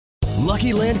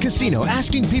Lucky Land Casino,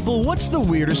 asking people, what's the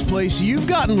weirdest place you've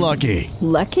gotten lucky?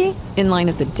 Lucky? In line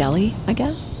at the deli, I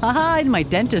guess? Aha, in my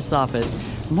dentist's office.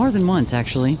 More than once,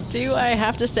 actually. Do I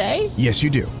have to say? Yes, you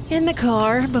do. In the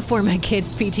car before my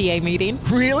kids' PTA meeting.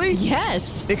 Really?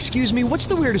 Yes. Excuse me, what's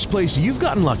the weirdest place you've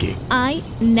gotten lucky? I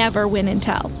never win and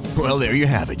tell. Well, there you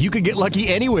have it. You can get lucky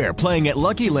anywhere, playing at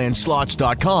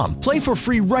LuckyLandSlots.com. Play for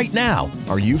free right now.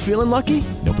 Are you feeling lucky?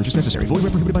 No purchase necessary. Void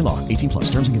where prohibited by law. 18 plus.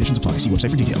 Terms and conditions apply. See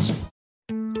website for details.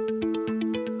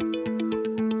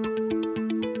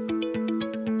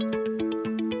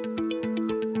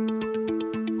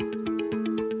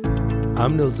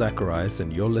 I'm Nil Zacharias,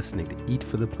 and you're listening to Eat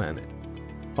for the Planet.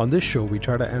 On this show, we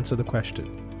try to answer the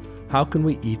question, how can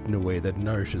we eat in a way that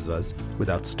nourishes us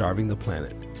without starving the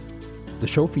planet? The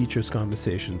show features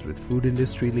conversations with food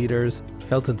industry leaders,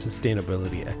 health and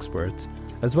sustainability experts,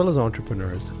 as well as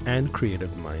entrepreneurs and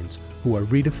creative minds who are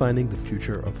redefining the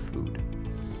future of food.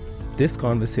 This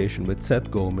conversation with Seth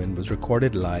Goldman was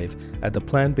recorded live at the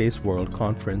Plant-Based World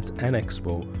Conference and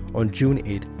Expo on June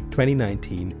 8,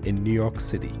 2019 in New York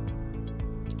City.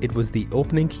 It was the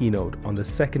opening keynote on the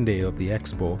second day of the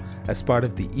expo as part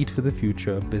of the Eat for the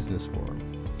Future Business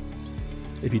Forum.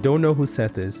 If you don't know who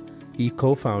Seth is, he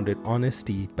co-founded Honest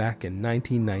Tea back in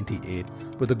 1998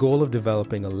 with the goal of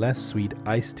developing a less sweet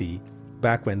iced tea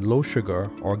back when low sugar,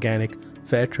 organic,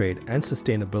 fair trade, and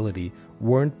sustainability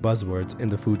weren't buzzwords in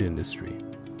the food industry.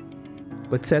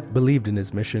 But Seth believed in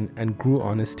his mission and grew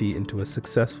Honest Tea into a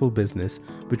successful business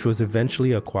which was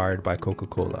eventually acquired by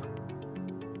Coca-Cola.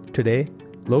 Today,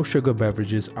 low-sugar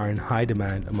beverages are in high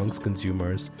demand amongst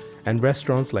consumers, and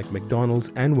restaurants like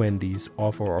McDonald's and Wendy's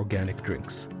offer organic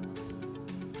drinks.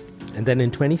 And then in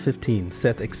 2015,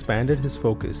 Seth expanded his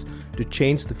focus to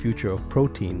change the future of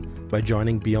protein by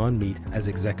joining Beyond Meat as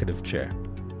executive chair.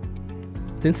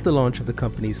 Since the launch of the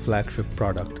company's flagship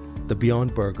product, the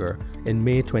Beyond Burger, in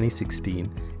May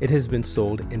 2016, it has been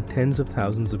sold in tens of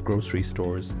thousands of grocery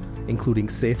stores, including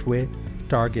Safeway,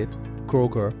 Target,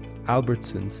 Kroger,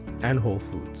 Albertsons, and Whole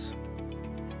Foods.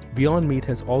 Beyond Meat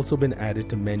has also been added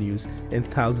to menus in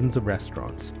thousands of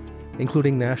restaurants,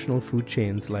 including national food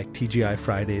chains like TGI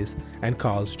Fridays and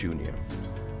Carl's Jr.,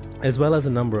 as well as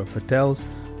a number of hotels,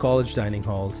 college dining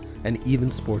halls, and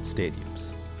even sports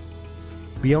stadiums.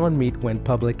 Beyond Meat went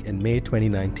public in May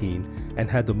 2019 and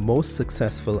had the most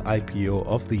successful IPO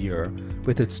of the year,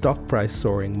 with its stock price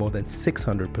soaring more than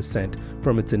 600%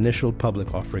 from its initial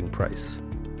public offering price.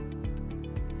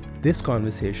 This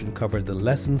conversation covered the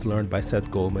lessons learned by Seth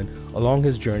Goldman along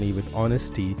his journey with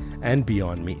Honest Tea and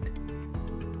Beyond Meat.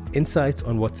 Insights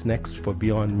on what's next for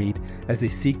Beyond Meat as they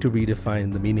seek to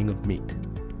redefine the meaning of meat.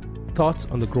 Thoughts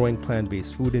on the growing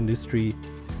plant-based food industry,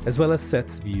 as well as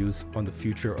Seth's views on the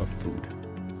future of food.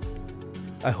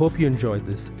 I hope you enjoyed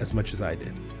this as much as I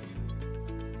did.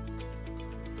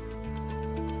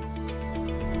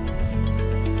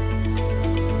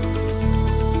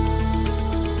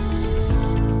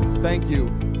 Thank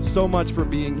you so much for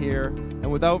being here.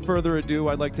 And without further ado,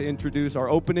 I'd like to introduce our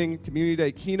opening Community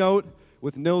Day keynote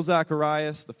with Nil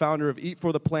Zacharias, the founder of Eat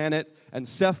for the Planet, and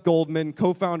Seth Goldman,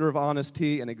 co-founder of Honest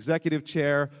Tea and executive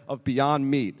chair of Beyond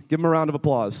Meat. Give them a round of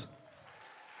applause.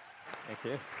 Thank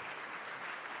you.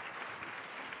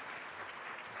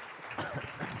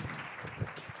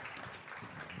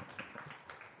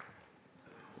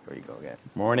 There you go again.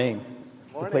 Morning.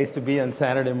 It's a place to be on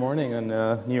Saturday morning in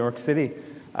New York City.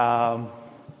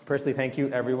 Firstly, thank you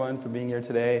everyone for being here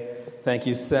today. Thank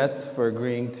you, Seth, for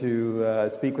agreeing to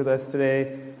speak with us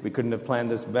today. We couldn't have planned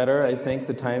this better, I think,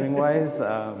 the timing-wise.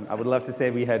 I would love to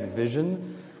say we had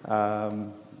vision,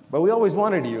 but we always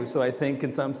wanted you, so I think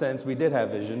in some sense we did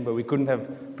have vision, but we couldn't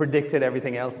have predicted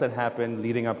everything else that happened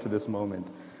leading up to this moment.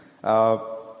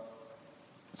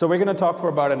 So we're going to talk for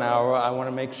about an hour. I want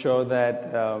to make sure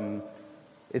that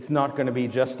it's not going to be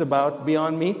just about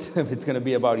Beyond Meat. It's going to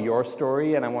be about your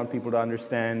story, and I want people to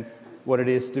understand what it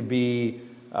is to be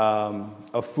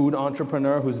a food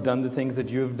entrepreneur who's done the things that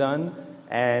you've done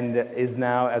and is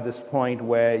now at this point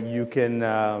where you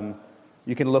can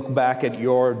look back at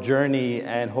your journey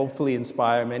and hopefully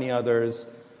inspire many others,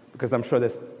 because I'm sure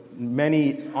there's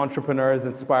many entrepreneurs,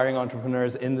 inspiring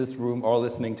entrepreneurs in this room or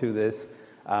listening to this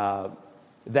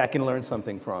that can learn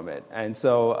something from it. And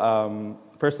so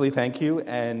firstly, thank you.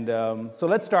 And so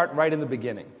let's start right in the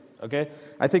beginning, okay?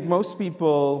 I think most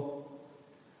people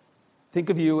think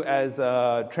of you as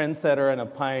a trendsetter and a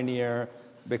pioneer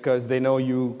because they know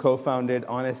you co-founded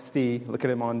Honest Tea, look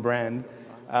at him on brand,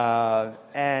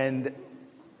 and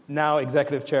now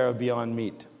executive chair of Beyond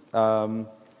Meat.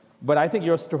 But I think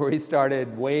your story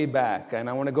started way back, and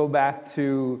I want to go back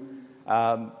to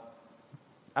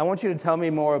I want you to tell me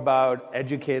more about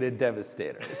educated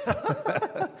devastators.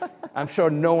 I'm sure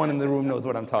no one in the room knows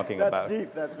what I'm talking about. That's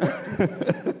deep. That's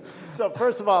very deep. So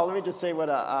first of all, let me just say what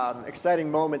an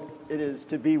exciting moment it is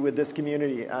to be with this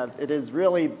community. It is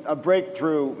really a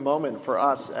breakthrough moment for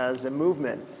us as a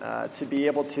movement to be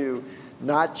able to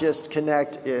not just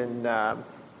connect in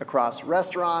across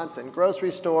restaurants and grocery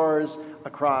stores,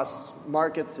 across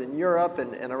markets in Europe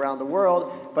and around the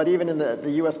world, but even in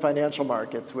the U.S. financial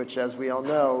markets, which, as we all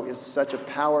know, is such a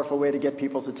powerful way to get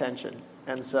people's attention.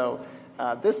 And so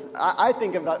I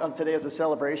think of today as a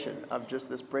celebration of just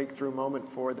this breakthrough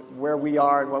moment for where we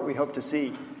are and what we hope to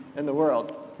see in the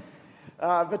world.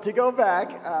 But to go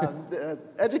back,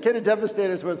 Educated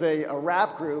Devastators was a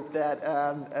rap group that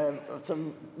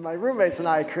my roommates and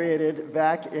I created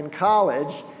back in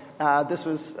college. This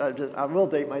was, I will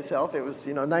date myself, it was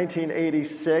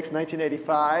 1986,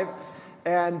 1985.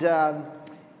 And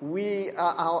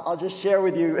I'll just share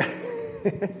with you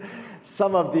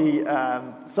some of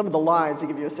the lines to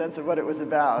give you a sense of what it was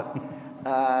about.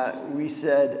 We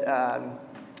said,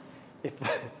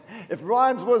 if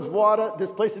rhymes was water,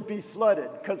 this place would be flooded,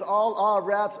 because all our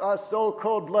raps are so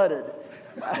cold-blooded.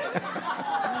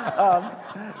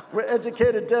 We're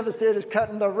educated devastators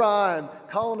cutting the rhyme.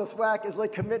 Calling us whack is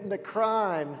like committing a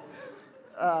crime.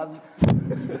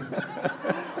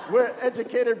 We're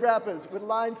educated rappers with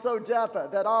lines so dapper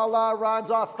that all our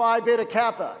rhymes are Phi Beta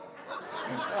Kappa.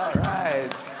 All right.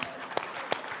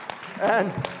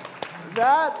 And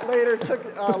that later took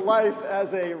life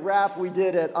as a rap we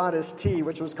did at Honest Tea,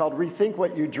 which was called Rethink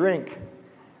What You Drink.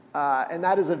 And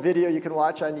that is a video you can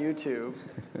watch on YouTube.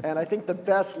 And I think the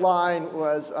best line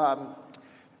was,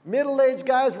 middle-aged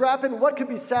guys rapping, what could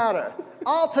be sadder?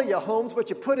 I'll tell you, Holmes, what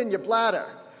you put in your bladder.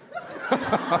 You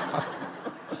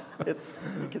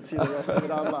can see the rest of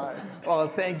it online. Well,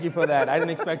 thank you for that. I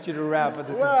didn't expect you to rap, but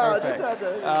this is perfect. Well, I just had to,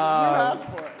 you asked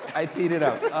for it. I teed it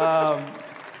up.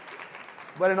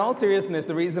 But in all seriousness,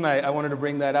 the reason I wanted to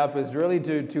bring that up is really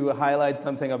to highlight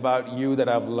something about you that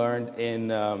I've learned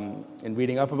in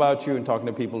reading up about you and talking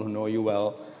to people who know you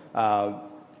well,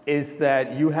 is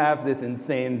that you have this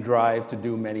insane drive to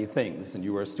do many things. And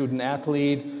you were a student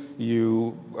athlete,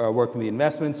 you worked in the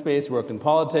investment space, worked in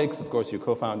politics, of course you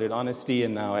co-founded Honesty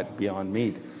and now at Beyond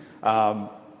Meat.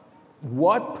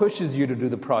 What pushes you to do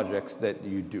the projects that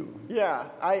you do? Yeah,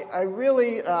 I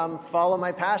really follow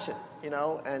my passion.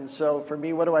 And so for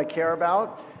me, what do I care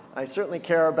about? I certainly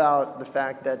care about the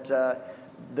fact that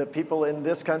the people in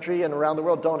this country and around the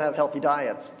world don't have healthy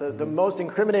diets. The most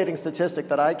incriminating statistic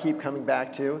that I keep coming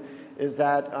back to is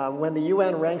that when the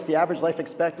UN ranks the average life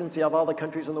expectancy of all the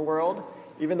countries in the world,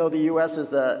 even though the U.S. is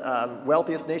the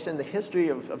wealthiest nation in the history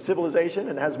of civilization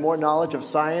and has more knowledge of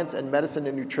science and medicine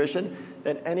and nutrition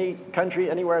than any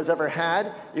country anywhere has ever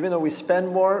had, even though we spend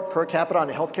more per capita on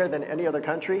healthcare than any other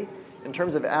country, in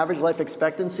terms of average life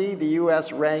expectancy, the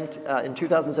U.S. ranked, in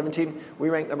 2017, we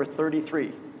ranked number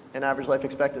 33 in average life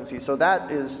expectancy. So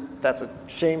that's a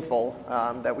shameful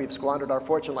that we've squandered our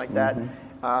fortune like that.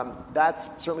 That's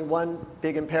certainly one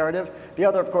big imperative. The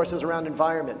other, of course, is around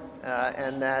environment,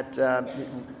 and that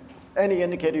any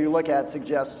indicator you look at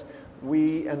suggests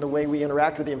we and the way we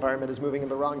interact with the environment is moving in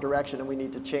the wrong direction, and we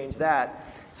need to change that.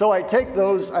 So I take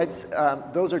those,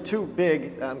 those are two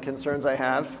big concerns I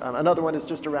have. Another one is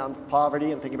just around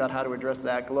poverty and thinking about how to address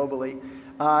that globally.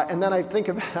 And then I think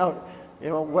about,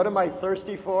 what am I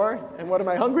thirsty for and what am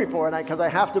I hungry for? And because I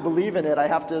have to believe in it, I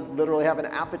have to literally have an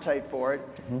appetite for it.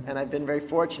 And I've been very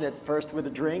fortunate, first with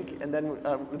a drink and then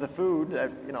with the food,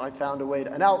 I found a way,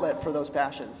 an outlet for those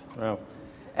passions. Wow.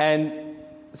 And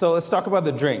so let's talk about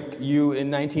the drink. You, in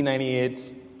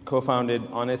 1998, co-founded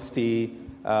Honesty.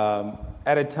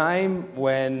 At a time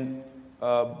when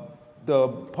the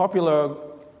popular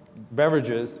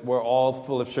beverages were all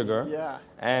full of sugar,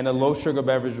 and a low-sugar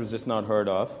beverage was just not heard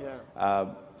of.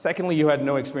 Secondly, you had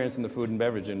no experience in the food and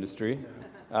beverage industry,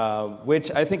 which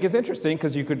I think is interesting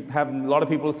because you could have a lot of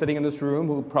people sitting in this room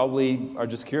who probably are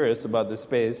just curious about this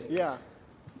space.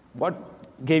 What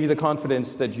gave you the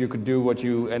confidence that you could do what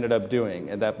you ended up doing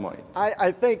at that point?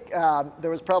 I think there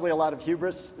was probably a lot of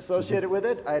hubris associated with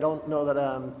it. I don't know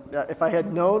that if I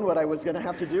had known what I was going to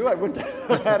have to do, I wouldn't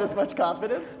have had as much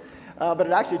confidence. But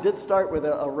it actually did start with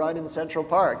a run in Central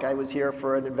Park. I was here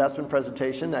for an investment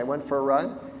presentation. I went for a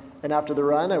run. And after the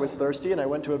run, I was thirsty, and I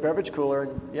went to a beverage cooler.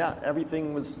 And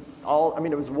everything was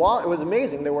it was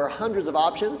amazing. There were hundreds of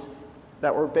options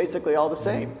that were basically all the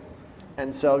same.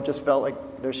 And so just felt like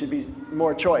there should be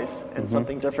more choice and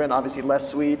something different, obviously less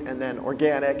sweet, and then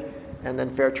organic, and then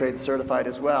fair trade certified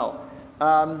as well.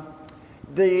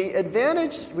 The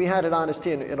advantage we had at Honest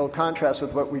Tea, and it'll contrast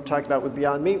with what we talked about with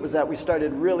Beyond Meat, was that we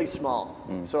started really small.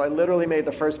 So I literally made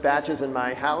the first batches in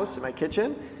my house, in my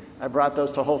kitchen. I brought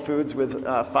those to Whole Foods with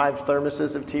 5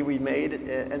 thermoses of tea we made,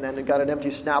 and then got an empty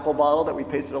Snapple bottle that we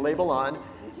pasted a label on,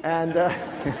 and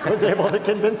was able to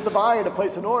convince the buyer to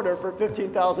place an order for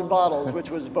 15,000 bottles, which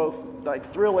was both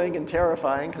like thrilling and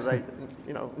terrifying because I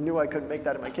knew I couldn't make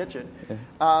that in my kitchen.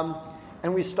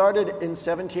 And we started in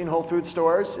 17 Whole Foods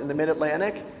stores in the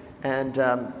Mid-Atlantic, and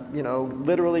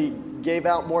literally gave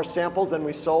out more samples than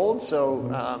we sold.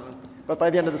 So, but by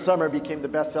the end of the summer, it became the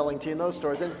best-selling tea in those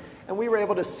stores, and we were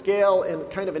able to scale in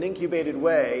kind of an incubated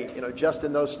way, just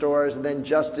in those stores, and then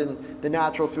just in the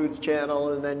natural foods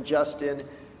channel, and then just in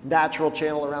natural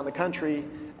channel around the country.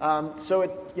 So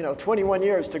it, 21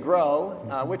 years to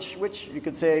grow, which you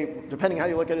could say, depending how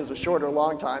you look at it, is a short or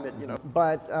long time.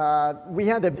 But we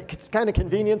had the kind of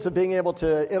convenience of being able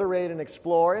to iterate and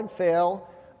explore and fail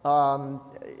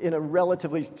in a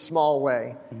relatively small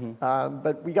way.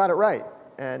 But we got it right.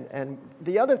 And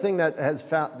the other thing that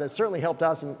that certainly helped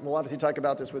us, and we'll obviously talk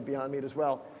about this with Beyond Meat as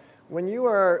well, when you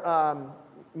are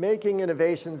making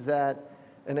innovations that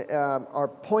are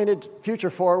pointed future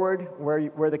forward,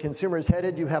 where the consumer is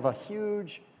headed, you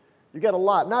get a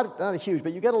lot, not a huge,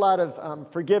 but you get a lot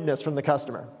of forgiveness from the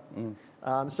customer.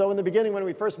 So in the beginning, when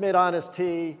we first made Honest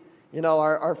Tea,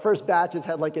 our first batches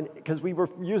had because we were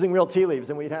using real tea leaves,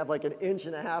 and we'd have like 1.5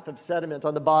 inches of sediment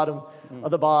on the bottom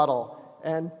of the bottle.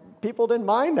 And people didn't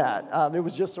mind that. It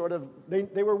was just sort of,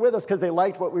 they were with us because they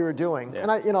liked what we were doing.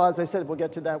 Yeah. And as I said, we'll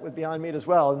get to that with Beyond Meat as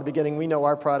well. In the beginning, we know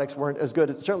our products weren't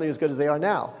certainly as good as they are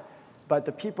now. But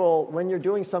the people, when you're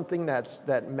doing something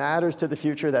that matters to the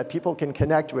future, that people can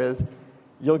connect with,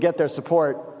 you'll get their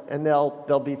support, and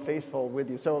they'll be faithful with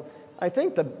you. So I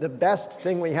think the best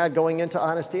thing we had going into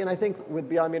Honest Tea, and I think with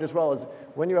Beyond Meat as well, is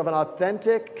when you have an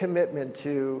authentic commitment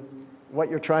to what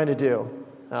you're trying to do.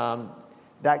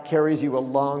 That carries you a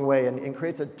long way and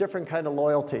creates a different kind of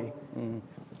loyalty.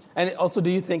 And also, do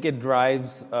you think it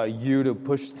drives you to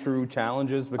push through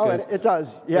challenges? Because it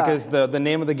does, yeah. Because the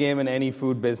name of the game in any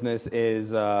food business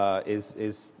is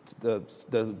the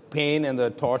pain and the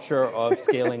torture of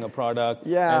scaling a product.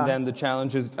 Yeah. And then the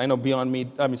challenges. I know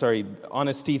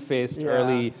Honest Tea faced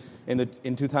early in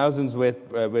 2000s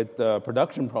with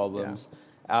production problems.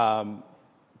 Yeah.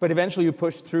 But eventually, you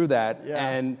pushed through that. Yeah.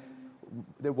 And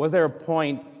was there a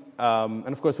point, and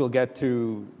of course we'll get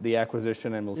to the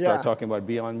acquisition and we'll start talking about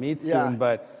Beyond Meat soon,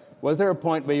 but was there a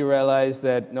point where you realized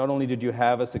that not only did you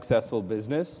have a successful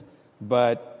business,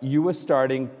 but you were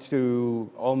starting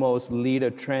to almost lead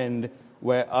a trend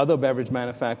where other beverage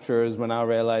manufacturers were now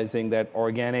realizing that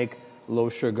organic, low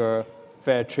sugar,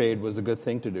 fair trade was a good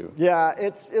thing to do? Yeah,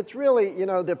 it's really,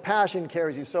 the passion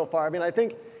carries you so far. I mean, I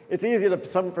think it's easy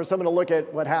for someone to look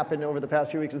at what happened over the past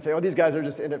few weeks and say, oh, these guys are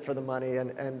just in it for the money,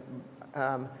 and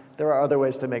there are other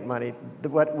ways to make money.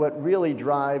 What really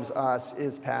drives us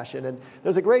is passion. And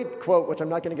there's a great quote, which I'm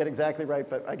not going to get exactly right,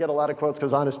 but I get a lot of quotes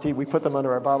because Honest Tea, we put them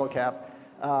under our bottle cap.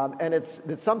 And it's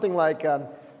something like,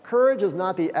 courage is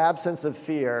not the absence of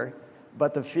fear,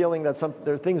 but the feeling that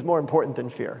there are things more important than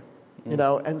fear.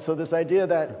 And so this idea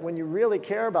that when you really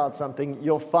care about something,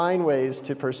 you'll find ways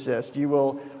to persist. You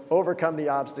will overcome the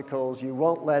obstacles. You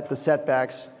won't let the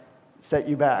setbacks set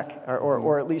you back,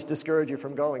 or at least discourage you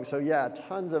from going. So yeah,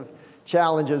 tons of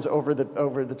challenges over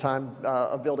the time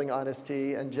of building Honest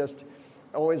Tea, and just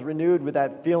always renewed with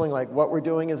that feeling like what we're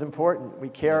doing is important. We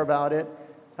care about it,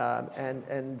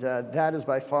 and that is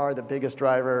by far the biggest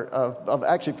driver of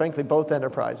actually, frankly, both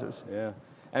enterprises. Yeah,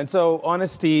 and so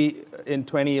Honest Tea in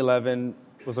 2011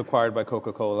 was acquired by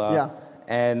Coca-Cola. Yeah,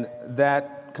 and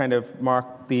that kind of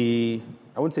marked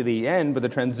I wouldn't say the end, but the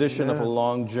transition of a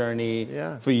long journey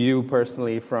for you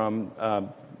personally from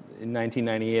in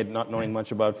 1998 not knowing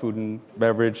much about food and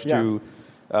beverage to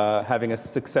having a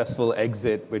successful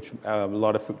exit, which a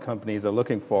lot of food companies are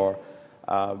looking for.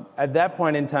 At that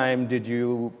point in time, did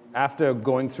you, after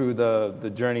going through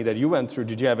the journey that you went through,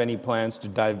 did you have any plans to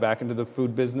dive back into the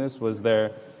food business? Was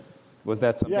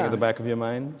that something at the back of your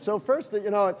mind? So first,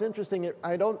 it's interesting.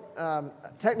 I don't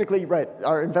technically, right,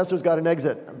 our investors got an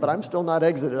exit, but I'm still not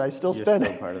exited. I still spend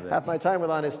half my time with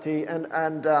Honest Tea, and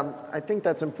I think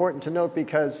that's important to note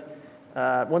because,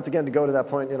 once again, to go to that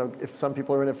point, if some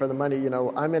people are in it for the money,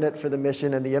 I'm in it for the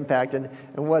mission and the impact. And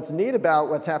what's neat about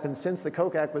what's happened since the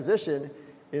Coke acquisition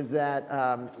is that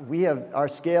our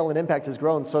scale and impact has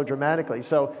grown so dramatically.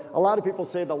 So a lot of people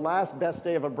say the last best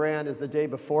day of a brand is the day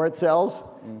before it sells,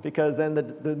 because then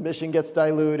the mission gets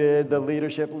diluted, the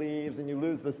leadership leaves, and you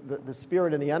lose the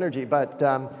spirit and the energy. But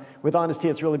with Honest Tea,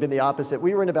 it's really been the opposite.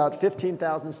 We were in about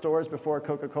 15,000 stores before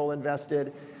Coca-Cola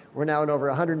invested. We're now in over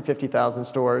 150,000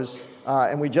 stores.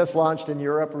 And we just launched in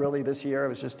Europe really this year. I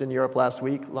was just in Europe last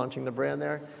week launching the brand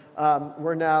there.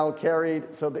 We're now carried,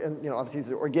 obviously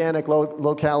these are organic,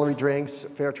 low-calorie drinks,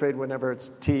 fair trade whenever it's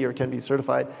tea or can be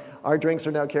certified. Our drinks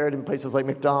are now carried in places like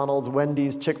McDonald's,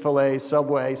 Wendy's, Chick-fil-A,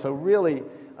 Subway. So really,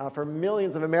 for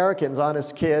millions of Americans,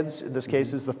 Honest Kids, in this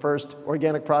case, is the first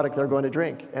organic product they're going to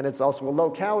drink. And it's also a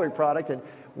low-calorie product. And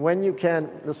when you can,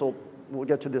 we'll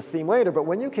get to this theme later, but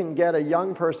when you can get a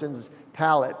young person's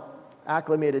palate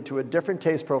acclimated to a different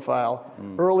taste profile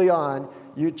early on,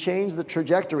 you change the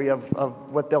trajectory of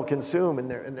what they'll consume in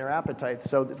their appetites.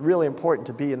 So it's really important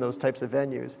to be in those types of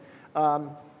venues.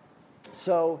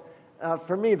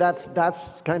 For me,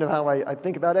 that's kind of how I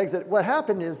think about exit. What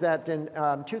happened is that in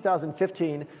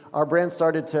 2015, our brand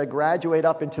started to graduate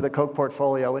up into the Coke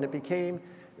portfolio, and it became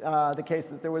the case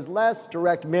that there was less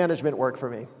direct management work for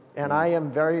me. And I am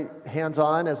very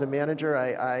hands-on as a manager.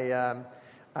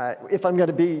 If I'm going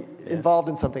to be involved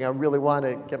in something, I really want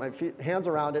to get my hands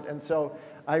around it. And so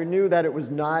I knew that it was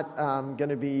not going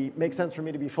to make sense for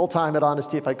me to be full-time at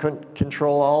Honesty if I couldn't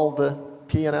control all the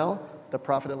P&L, the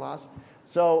profit and loss.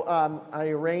 So I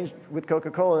arranged with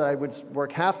Coca-Cola that I would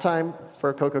work half-time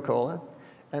for Coca-Cola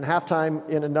and half-time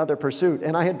in another pursuit.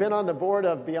 And I had been on the board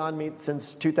of Beyond Meat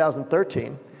since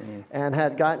 2013 and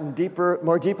had gotten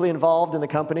more deeply involved in the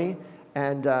company.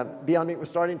 And Beyond Meat was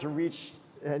starting to reach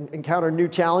and encounter new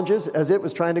challenges as it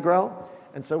was trying to grow.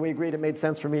 And so we agreed it made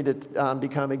sense for me to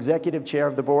become executive chair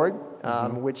of the board,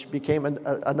 which became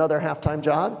another half-time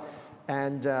job,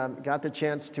 and got the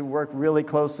chance to work really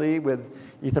closely with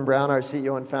Ethan Brown, our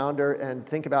CEO and founder, and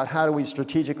think about how do we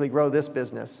strategically grow this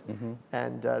business.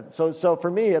 And so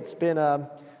for me, it's been a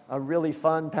really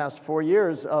fun past 4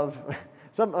 years of...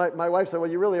 My wife said, well,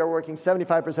 you really are working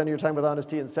 75% of your time with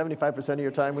Honesty and 75% of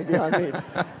your time with Beyond Meat.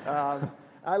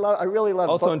 I really love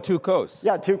also both. on two coasts.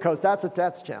 Yeah, two coasts.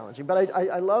 That's challenging. But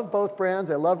I love both brands.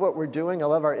 I love what we're doing. I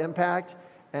love our impact.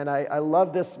 And I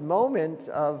love this moment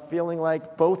of feeling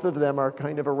like both of them are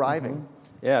kind of arriving.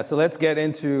 Yeah, so let's get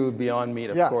into Beyond Meat.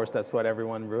 Of course, that's what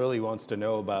everyone really wants to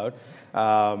know about.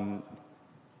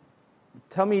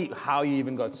 Tell me how you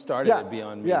even got started at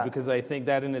Beyond Meat, because I think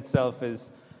that in itself is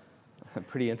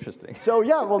pretty interesting. So,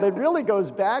 well, it really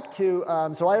goes back to,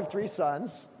 so I have three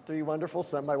sons. Three wonderful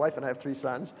sons. My wife and I have three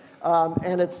sons.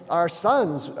 And our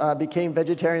sons became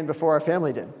vegetarian before our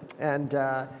family did. And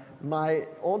my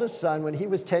oldest son, when he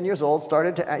was 10 years old,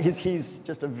 he's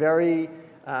just a very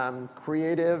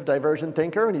creative, divergent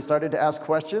thinker, and he started to ask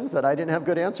questions that I didn't have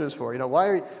good answers for.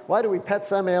 Why do we pet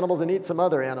some animals and eat some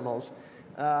other animals?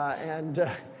 And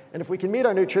if we can meet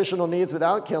our nutritional needs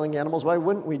without killing animals, why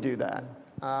wouldn't we do that?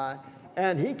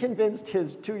 And he convinced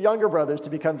his two younger brothers to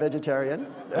become vegetarian.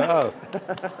 Oh.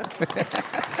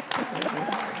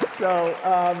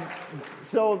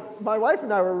 So my wife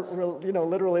and I were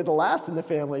literally the last in the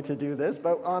family to do this.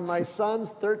 But on my son's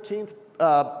 13th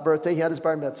birthday, he had his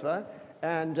bar mitzvah.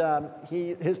 And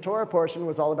his Torah portion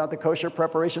was all about the kosher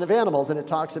preparation of animals. And it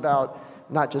talks about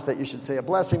not just that you should say a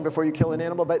blessing before you kill an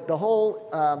animal, but the whole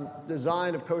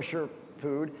design of kosher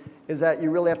food is that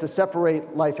you really have to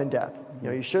separate life and death.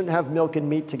 You shouldn't have milk and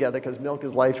meat together because milk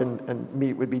is life and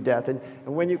meat would be death. And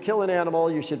when you kill an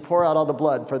animal, you should pour out all the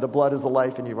blood, for the blood is the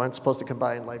life, and you aren't supposed to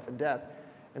combine life and death.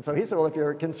 And so he said, well, if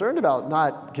you're concerned about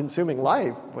not consuming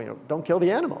life, don't kill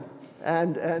the animal.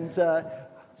 And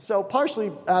so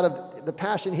partially out of the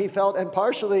passion he felt, and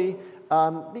partially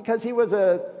because he was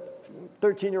a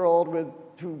 13-year-old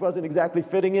who wasn't exactly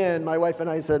fitting in, my wife and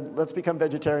I said, let's become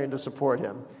vegetarian to support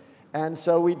him. And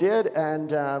so we did,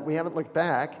 and we haven't looked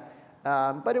back.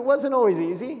 But it wasn't always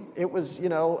easy. It was,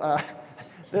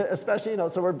 especially,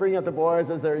 so we're bringing up the boys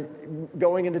as they're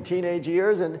going into teenage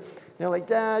years, and they're like,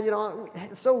 Dad,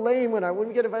 it's so lame when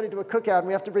we get invited to a cookout and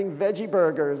we have to bring veggie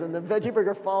burgers, and the veggie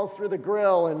burger falls through the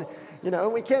grill, and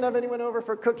we can't have anyone over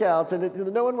for cookouts, and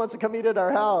no one wants to come eat at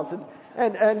our house, and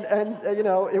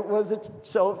it was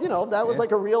that was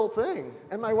like a real thing.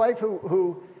 And my wife,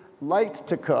 who liked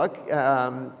to cook,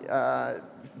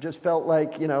 just felt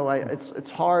like it's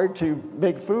hard to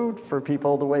make food for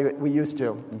people the way we used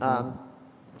to.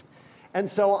 And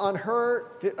so on her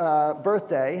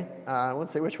birthday, I won't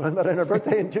say which one, but on her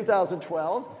birthday in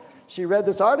 2012, she read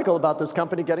this article about this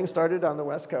company getting started on the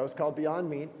West Coast called Beyond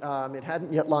Meat. It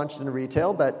hadn't yet launched in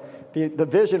retail, but the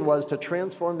vision was to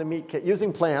transform the meat case,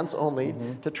 using plants only,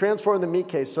 to transform the meat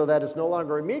case so that it's no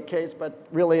longer a meat case, but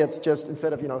really it's just,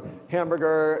 instead of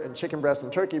hamburger and chicken breast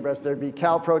and turkey breast, there'd be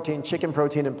cow protein, chicken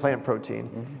protein, and plant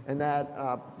protein. And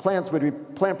that plant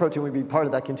protein would be part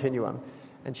of that continuum.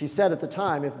 And she said at the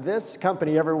time, if this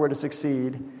company ever were to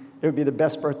succeed, it would be the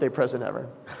best birthday present ever.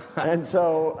 And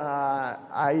so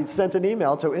I sent an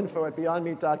email to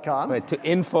info@beyondmeat.com. Right, to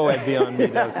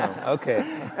info@beyondmeat.com. Okay.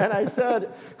 And I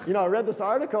said, I read this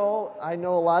article. I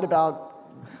know a lot about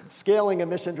scaling a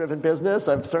mission-driven business.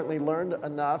 I've certainly learned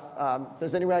enough. If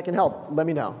there's any way I can help, let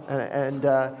me know. And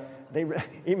they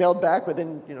emailed back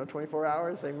within 24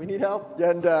 hours saying, we need help.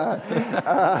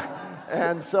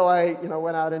 And so I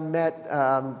went out and met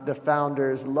the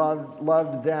founders,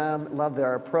 loved them, loved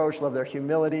their approach, loved their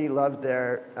humility, loved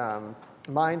their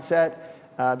mindset,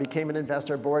 became an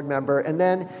investor, board member. And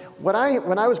then when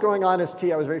I was growing Honest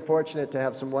Tea, I was very fortunate to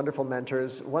have some wonderful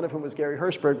mentors, one of whom was Gary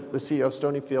Hirschberg, the CEO of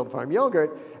Stonyfield Farm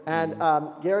Yogurt. And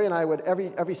Gary and I would,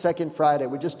 every second Friday,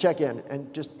 would just check in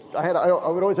and I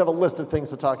would always have a list of things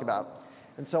to talk about.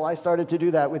 And so I started to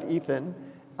do that with Ethan.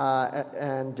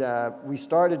 We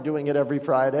started doing it every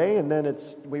Friday, and then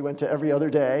we went to every other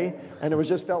day, and it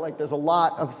just felt like there's a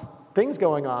lot of things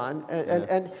going on.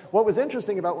 And what was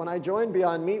interesting about when I joined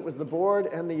Beyond Meat was the board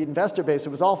and the investor base. It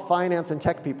was all finance and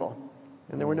tech people,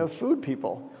 and there were no food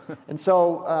people. And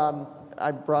so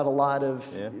I brought a lot of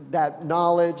that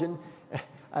knowledge, and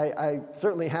I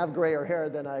certainly have grayer hair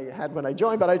than I had when I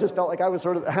joined, but I just felt like I was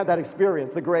had that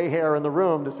experience, the gray hair in the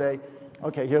room to say,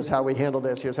 okay, here's how we handle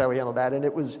this, here's how we handle that. And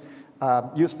it was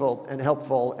useful and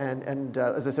helpful. And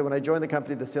as I said, when I joined the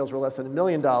company, the sales were less than $1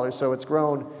 million, so it's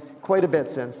grown quite a bit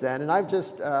since then. And I've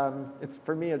just, it's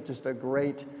for me, just a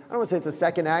great, I don't want to say it's a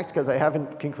second act because I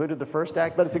haven't concluded the first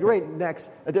act, but it's a great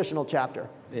next additional chapter.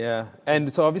 Yeah,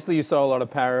 and so obviously you saw a lot of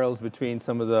parallels between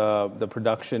some of the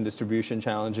production, distribution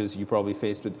challenges you probably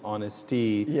faced with Honest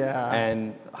Tea. Yeah.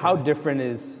 And how different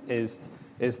is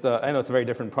I know it's a very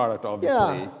different product,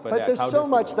 obviously. Yeah, but there's so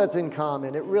much that's in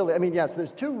common. It really, yes,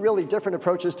 there's two really different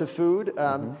approaches to food.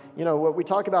 What we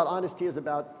talk about Honest Tea is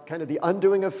about kind of the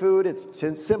undoing of food. It's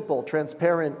simple,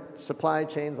 transparent supply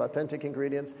chains, authentic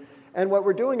ingredients. And what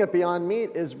we're doing at Beyond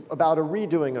Meat is about a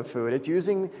redoing of food. It's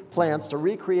using plants to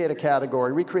recreate a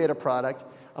category, recreate a product.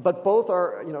 But both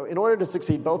are, in order to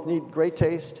succeed, both need great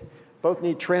taste, both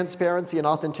need transparency and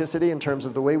authenticity in terms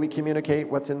of the way we communicate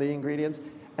what's in the ingredients.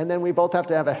 And then we both have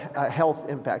to have a health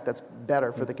impact that's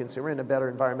better for the consumer and a better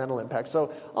environmental impact.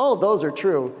 So all of those are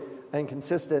true and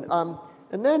consistent.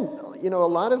 And then, a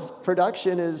lot of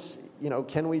production is,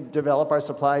 can we develop our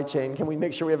supply chain? Can we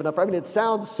make sure we have enough? It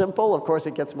sounds simple. Of course,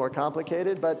 it gets more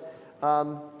complicated. But, a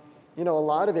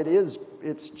lot of it is,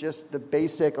 it's just the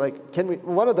basic,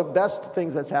 one of the best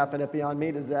things that's happened at Beyond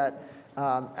Meat is that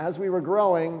as we were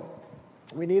growing,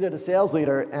 we needed a sales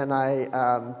leader, and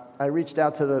I reached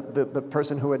out to the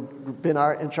person who had been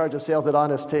in charge of sales at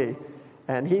Honest Tea,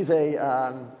 and he's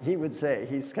he would say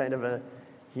he's kind of a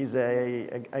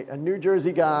New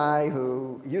Jersey guy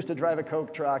who used to drive a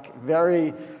Coke truck,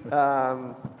 very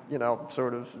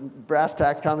sort of brass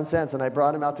tacks, common sense, and I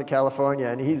brought him out to California,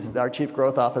 and he's our chief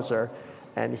growth officer,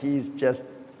 and he's just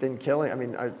been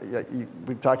killing.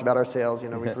 We've talked about our sales. We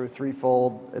grew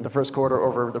threefold in the first quarter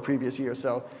over the previous year,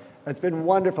 so. It's been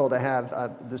wonderful to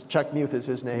have this Chuck Muth is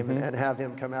his name, and have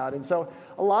him come out. And so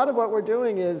a lot of what we're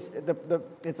doing is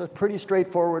it's a pretty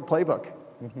straightforward playbook.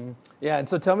 Mm-hmm. Yeah, and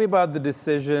so tell me about the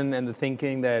decision and the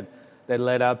thinking that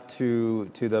led up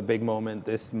to the big moment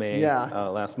this May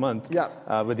last month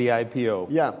with the IPO.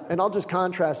 Yeah, and I'll just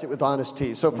contrast it with Honest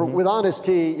Tea. So with Honest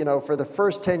Tea, for the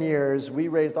first 10 years, we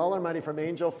raised all our money from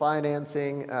angel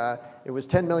financing. It was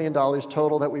 $10 million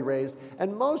total that we raised.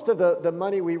 And most of the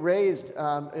money we raised,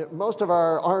 most of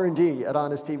our R&D at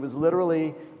Honest Tea was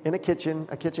literally in a kitchen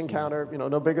counter,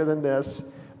 no bigger than this.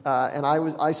 And I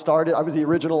was the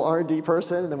original R&D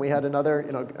person, and then we had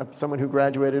another, someone who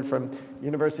graduated from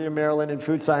University of Maryland in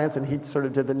food science, and he sort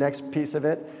of did the next piece of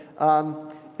it.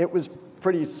 It was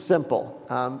pretty simple.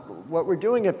 What we're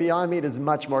doing at Beyond Meat is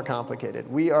much more complicated.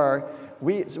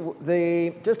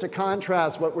 Just to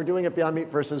contrast what we're doing at Beyond Meat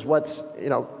versus what's,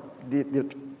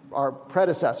 our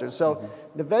predecessors. So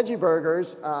the veggie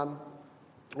burgers,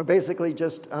 are basically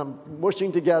just mushing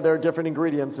together different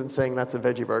ingredients and saying that's a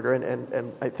veggie burger.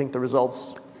 And I think the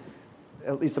results,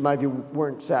 at least in my view,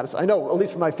 weren't satisfying. I know, at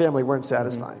least for my family, weren't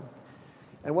satisfying.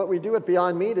 Mm-hmm. And what we do at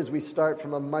Beyond Meat is we start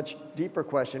from a much deeper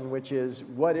question, which is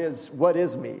what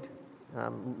is meat?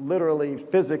 Literally,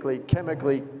 physically,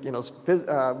 chemically,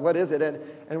 what is it?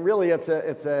 And really, it's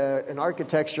an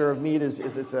architecture of meat is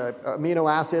it's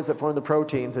amino acids that form the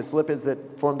proteins, it's lipids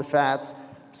that form the fats,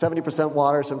 70%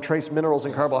 water, some trace minerals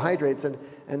and carbohydrates, and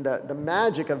the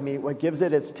magic of meat, what gives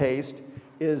it its taste,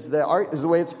 is the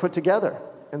way it's put together.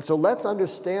 And so let's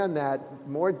understand that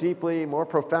more deeply, more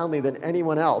profoundly than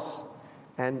anyone else,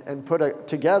 and put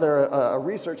together a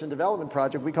research and development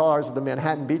project. We call ours the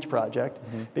Manhattan Beach Project,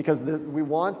 because we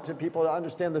want people to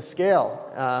understand the scale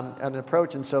and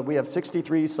approach. And so we have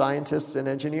 63 scientists and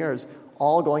engineers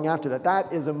all going after that.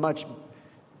 That is a much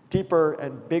deeper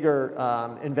and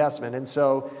bigger investment. And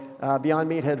so Beyond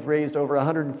Meat had raised over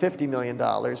 $150 million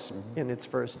in its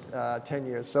first 10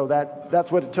 years. So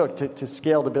that's what it took to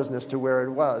scale the business to where it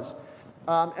was.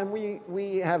 And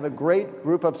we have a great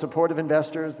group of supportive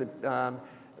investors that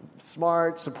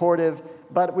smart, supportive,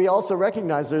 but we also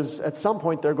recognize at some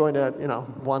point they're going to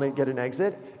want to get an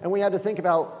exit. And we had to think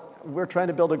about, we're trying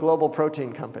to build a global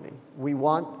protein company. We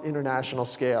want international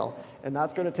scale, and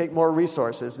that's going to take more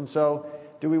resources. And so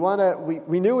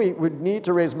we knew we would need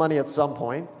to raise money at some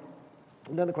point.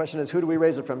 And then the question is, who do we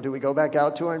raise it from? Do we go back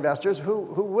out to our investors who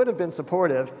would have been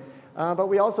supportive? But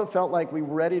we also felt like we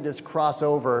were ready to cross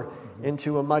over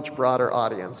into a much broader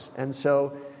audience. And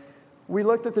so we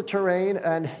looked at the terrain,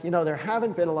 and there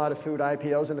haven't been a lot of food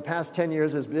IPOs. In the past 10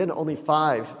 years, there's been only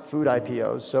 5 food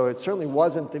IPOs, so it certainly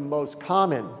wasn't the most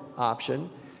common option.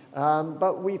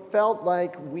 But we felt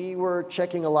like we were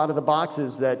checking a lot of the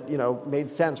boxes that made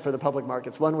sense for the public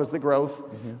markets. One was the growth.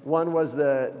 One was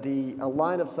the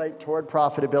line of sight toward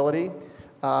profitability.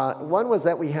 One was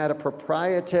that we had a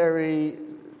proprietary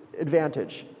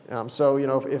advantage. So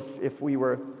if we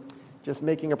were just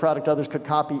making a product others could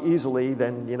copy easily,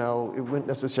 then it wouldn't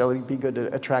necessarily be good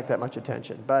to attract that much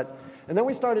attention. And then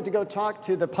we started to go talk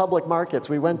to the public markets.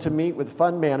 We went to meet with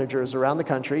fund managers around the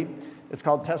country. It's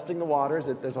called testing the waters.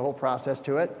 There's a whole process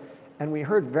to it. And we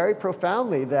heard very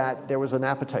profoundly that there was an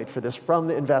appetite for this from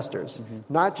the investors,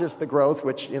 not just the growth,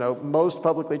 which most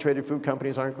publicly traded food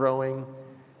companies aren't growing.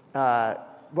 They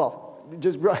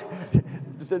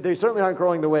certainly aren't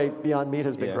growing the way Beyond Meat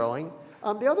has been growing.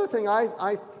 The other thing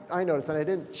I noticed, and I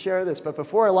didn't share this, but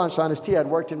before I launched Honest Tea, I'd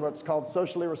worked in what's called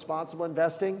socially responsible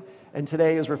investing, and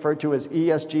today is referred to as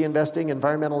ESG investing,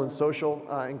 environmental and social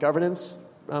and governance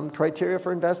criteria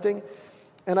for investing.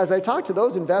 And as I talked to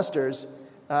those investors,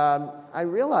 I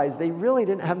realized they really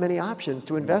didn't have many options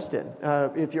to invest in.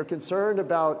 If you're concerned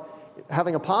about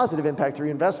having a positive impact through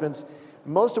investments,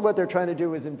 most of what they're trying to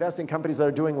do is invest in companies that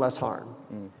are doing less harm.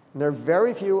 And there are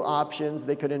very few options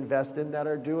they could invest in that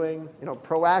are doing,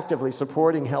 proactively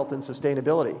supporting health and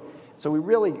sustainability. So we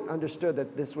really understood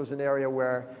that this was an area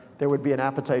where there would be an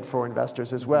appetite for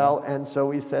investors as well. And so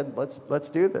we said, let's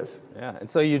do this. Yeah, and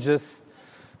so you just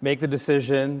make the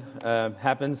decision.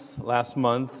 Happens last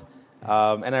month.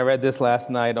 And I read this last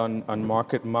night on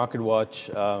Market Watch,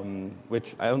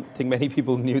 which I don't think many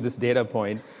people knew this data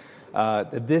point.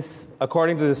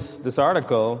 According to this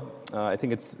article, I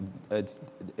think it's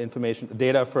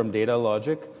data from Data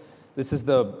Logic. This is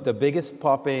the biggest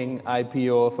popping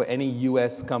IPO for any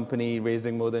U.S. company,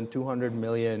 raising more than $200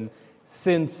 million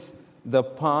since the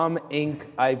Palm Inc.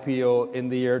 IPO in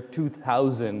the year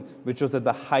 2000, which was at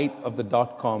the height of the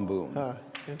dot-com boom.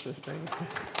 Interesting.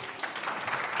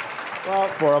 Well,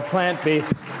 for a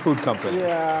plant-based food company.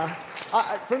 Yeah.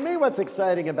 For me, what's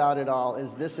exciting about it all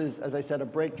is this is, as I said, a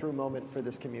breakthrough moment for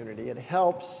this community. It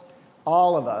helps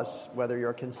all of us, whether you're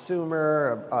a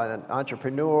consumer, an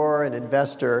entrepreneur, an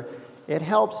investor, it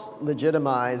helps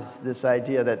legitimize this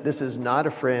idea that this is not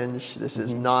a fringe, this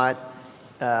is not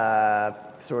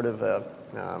sort of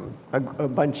a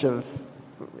bunch of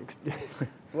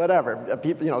whatever,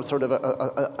 people, sort of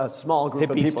a small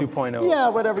group Hippies of people. 2.0. Yeah,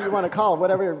 whatever you want to call it,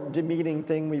 whatever demeaning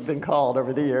thing we've been called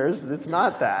over the years. It's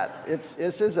not that.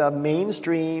 This is a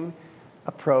mainstream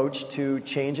approach to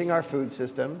changing our food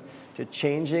system, to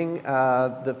changing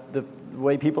the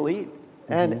way people eat.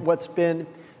 And what's been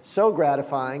so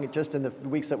gratifying, just in the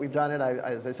weeks that we've done it,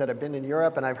 as I said, I've been in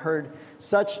Europe, and I've heard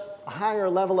such a higher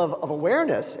level of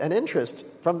awareness and interest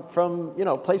from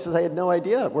places I had no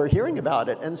idea were hearing about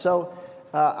it. And so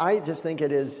I just think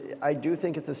I do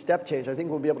think it's a step change. I think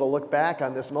we'll be able to look back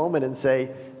on this moment and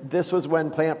say, this was when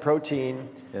plant protein,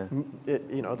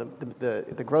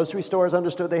 the grocery stores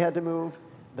understood they had to move,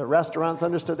 the restaurants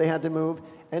understood they had to move,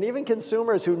 and even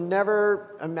consumers who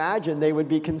never imagined they would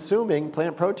be consuming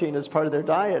plant protein as part of their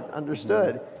diet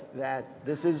understood that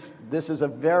this is a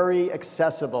very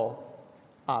accessible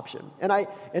option.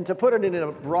 And to put it in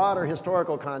a broader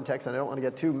historical context, and I don't want to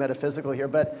get too metaphysical here,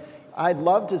 but I'd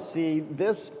love to see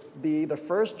this be the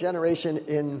first generation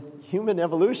in human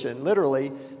evolution,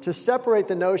 literally, to separate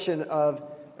the notion of,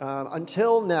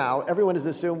 until now, everyone has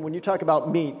assumed when you talk about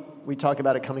meat, we talk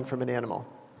about it coming from an animal.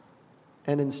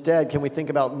 And instead, can we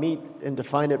think about meat and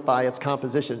define it by its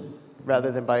composition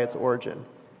rather than by its origin?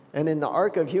 And in the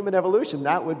arc of human evolution,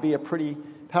 that would be a pretty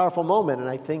powerful moment, and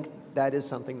I think that is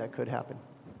something that could happen.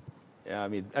 Yeah, I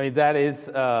mean that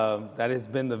has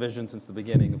been the vision since the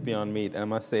beginning of Beyond Meat, and I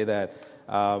must say that.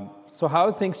 So how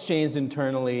have things changed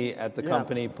internally at the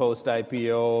company post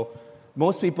IPO?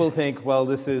 Most people think, well,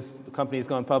 the company's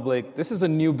gone public. This is a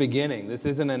new beginning. This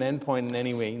isn't an endpoint in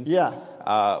any means. Yeah.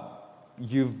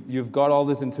 You've got all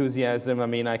this enthusiasm. I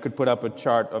mean, I could put up a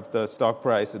chart of the stock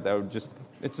price that would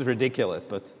it's ridiculous.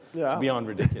 It's beyond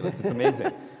ridiculous. It's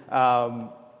amazing.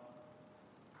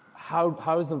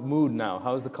 How is the mood now?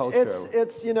 How is the culture?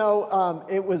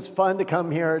 It was fun to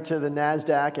come here to the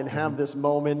NASDAQ and have this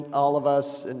moment, all of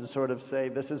us, and sort of say,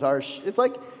 this is our, it's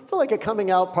like a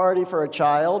coming out party for a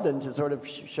child, and to sort of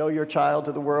show your child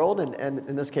to the world, and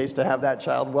in this case, to have that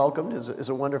child welcomed is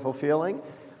a wonderful feeling.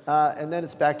 And then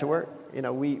it's back to work.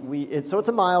 So it's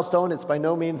a milestone. It's by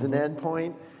no means an end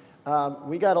point.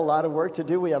 We got a lot of work to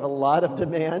do. We have a lot of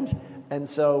demand. And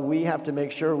so we have to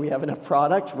make sure we have enough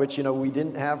product, which we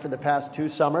didn't have for the past 2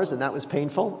 summers, and that was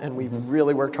painful. And we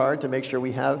really worked hard to make sure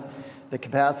we have the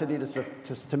capacity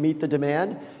to meet the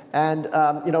demand. And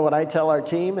what I tell our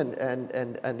team,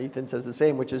 and Ethan says the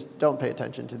same, which is don't pay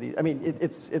attention to these. I mean,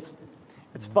 it's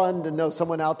fun to know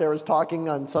someone out there is talking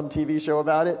on some TV show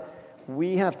about it.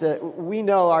 We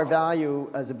know our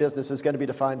value as a business is going to be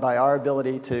defined by our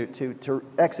ability to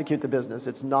execute the business.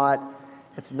 It's not.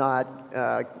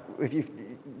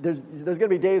 There's going to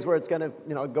be days where it's going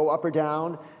to go up or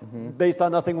down based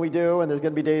on nothing we do, and there's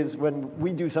going to be days when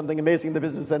we do something amazing in the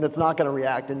business and it's not going to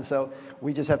react. And so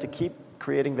we just have to keep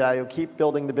creating value, keep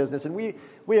building the business. And we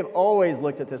have always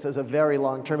looked at this as a very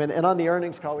long term. And on the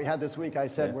earnings call we had this week, I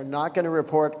said we're not going to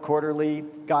report quarterly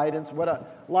guidance. What a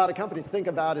lot of companies think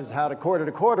about is how to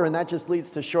quarter, and that just leads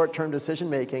to short-term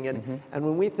decision making. And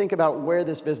when we think about where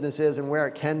this business is and where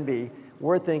it can be,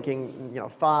 we're thinking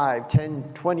 5, 10,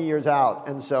 20 years out.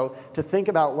 And so to think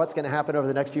about what's going to happen over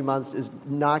the next few months is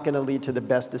not going to lead to the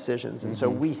best decisions. And so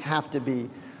we have to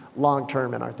be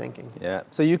long-term in our thinking. Yeah.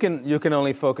 So you can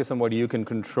only focus on what you can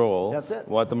control. That's it.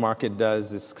 What the market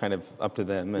does is kind of up to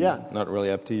them and not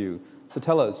really up to you. So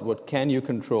tell us, what can you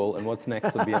control and what's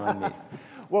next for Beyond Meat?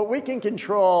 What we can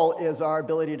control is our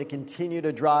ability to continue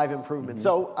to drive improvement.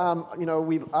 So,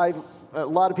 a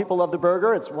lot of people love the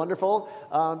burger. It's wonderful.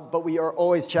 But we are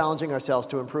always challenging ourselves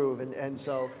to improve. And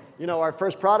so, our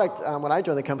first product when I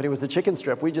joined the company was the chicken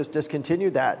strip. We just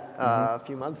discontinued that a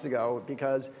few months ago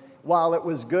because while it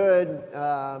was good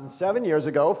 7 years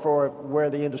ago for where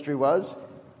the industry was,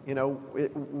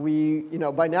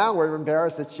 by now we're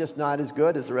embarrassed it's just not as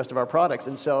good as the rest of our products.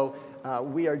 And so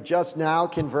we are just now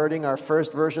converting our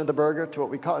first version of the burger to what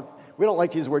we call it. We don't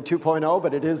like to use the word 2.0,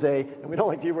 but it is and we don't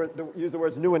like to use the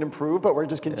words new and improved, but we're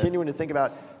just continuing to think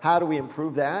about how do we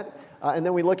improve that. And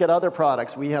then we look at other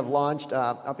products. We have launched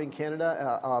up in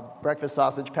Canada a breakfast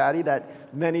sausage patty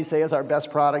that many say is our best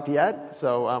product yet.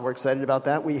 So we're excited about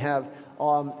that. We have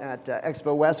at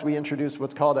Expo West, we introduced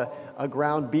what's called a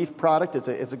ground beef product.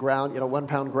 It's a ground, 1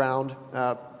 pound ground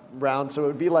round. So it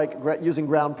would be like using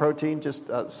ground protein just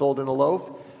sold in a loaf.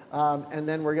 And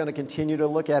then we're going to continue to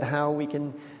look at how we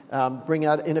can bring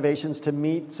out innovations to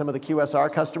meet some of the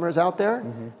QSR customers out there.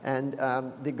 And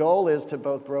the goal is to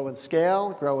both grow in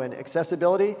scale, grow in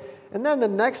accessibility. And then the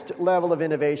next level of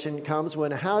innovation comes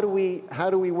when how do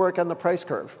we work on the price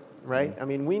curve, right? I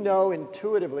mean, we know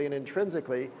intuitively and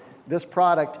intrinsically this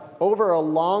product over a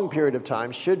long period of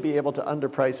time should be able to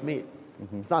underprice meat.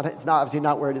 It's obviously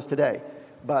not where it is today.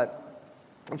 But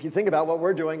if you think about what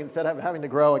we're doing, instead of having to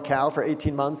grow a cow for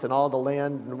 18 months and all the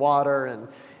land and water and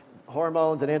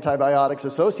hormones and antibiotics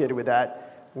associated with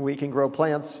that, we can grow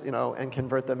plants, and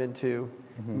convert them into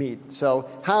meat. So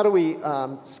how do we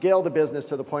scale the business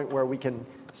to the point where we can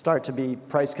start to be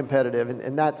price competitive?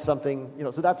 And that's something,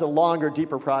 so that's a longer,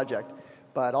 deeper project.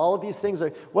 But all of these things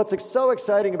what's so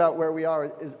exciting about where we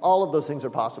are is all of those things are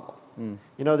possible.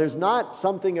 There's not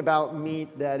something about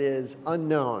meat that is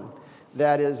unknown,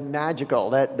 that is magical,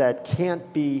 that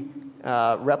can't be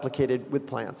replicated with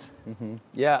plants.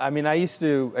 Yeah, I mean, I used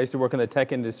to work in the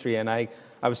tech industry, and I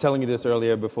was telling you this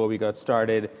earlier before we got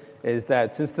started, is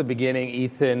that since the beginning,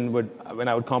 Ethan when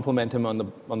I would compliment him on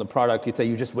the product, he'd say,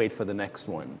 "You just wait for the next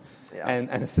one." Yeah. And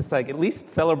it's just like, at least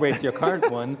celebrate your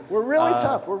current one. We're really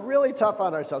tough. We're really tough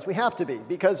on ourselves. We have to be,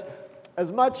 because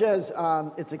as much as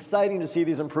it's exciting to see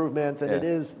these improvements, and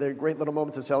they're great little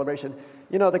moments of celebration,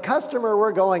 the customer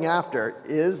we're going after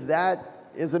is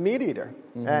a meat eater.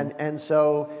 And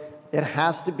so it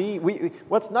has to be.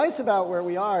 What's nice about where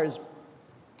we are is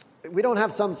we don't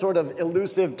have some sort of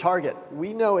elusive target.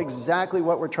 We know exactly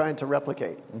what we're trying to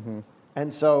replicate.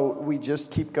 And so we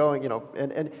just keep going,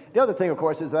 And the other thing, of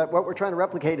course, is that what we're trying to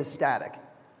replicate is static.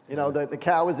 The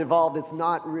cow has evolved. It's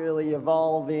not really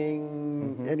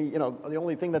evolving any, the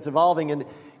only thing that's evolving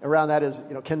around that is,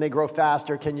 can they grow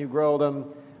faster? Can you grow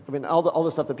them? I mean, all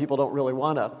the stuff that people don't really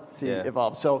want to see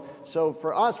evolve. So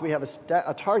for us, we have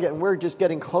a target, and we're just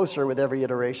getting closer with every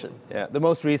iteration. Yeah, the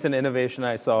most recent innovation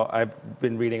I've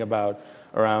been reading about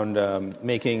around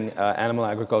making animal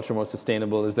agriculture more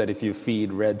sustainable is that if you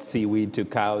feed red seaweed to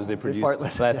cows, they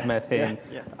produce less methane.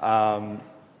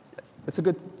 It's a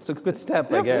good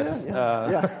step, I guess.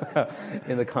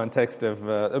 In the context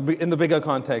of in the bigger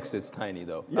context, it's tiny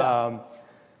though. Yeah.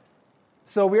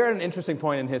 So we're at an interesting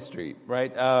point in history,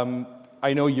 right?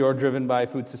 I know you're driven by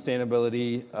food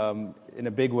sustainability in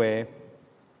a big way,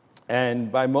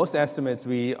 and by most estimates,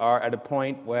 we are at a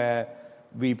point where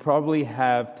we probably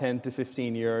have 10 to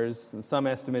 15 years, and some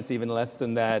estimates even less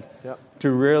than that,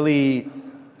 to really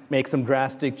make some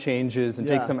drastic changes and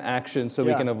take some action so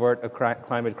we can avert a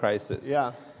climate crisis.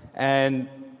 Yeah. And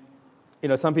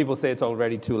some people say it's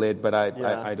already too late, but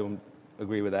I don't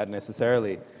agree with that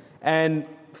necessarily. And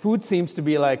food seems to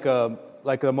be like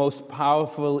the most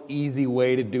powerful, easy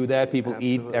way to do that. People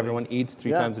eat, everyone eats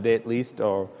 3 times a day at least,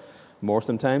 or more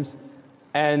sometimes.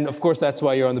 And of course, that's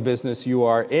why you're on the business you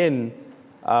are in.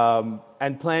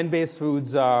 And plant-based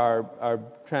foods are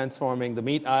transforming the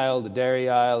meat aisle, the dairy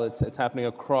aisle. It's happening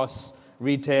across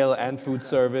retail and food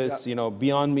service.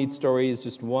 Beyond Meat Story is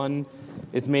just one.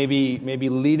 It's maybe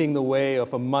leading the way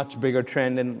of a much bigger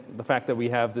trend, and the fact that we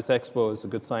have this expo is a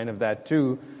good sign of that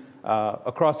too.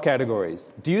 Across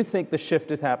categories. Do you think the shift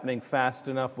is happening fast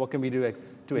enough? What can we do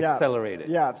to accelerate it?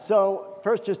 Yeah, so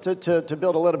first just to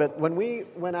build a little bit, when we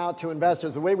went out to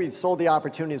investors, the way we sold the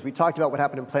opportunities, we talked about what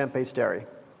happened in plant-based dairy.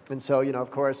 And so,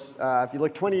 of course, if you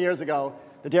look 20 years ago,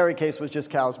 the dairy case was just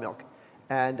cow's milk.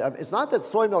 And it's not that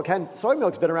soy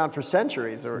milk's been around for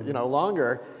centuries or,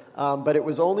 longer, but it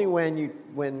was only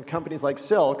when companies like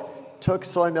Silk took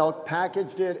soy milk,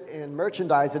 packaged it, and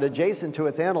merchandised it adjacent to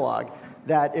its analog,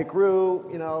 that it grew,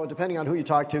 depending on who you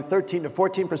talk to, 13 to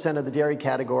 14% of the dairy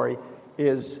category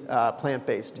is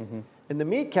plant-based. In the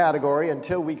meat category,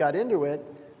 until we got into it,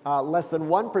 less than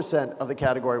 1% of the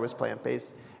category was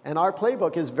plant-based. And our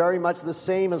playbook is very much the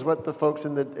same as what the folks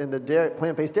in the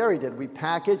plant-based dairy did. We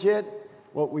package it,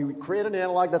 we create an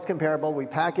analog that's comparable, we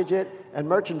package it and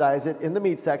merchandise it in the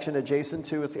meat section adjacent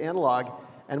to its analog.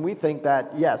 And we think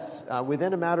that, yes,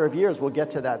 within a matter of years, we'll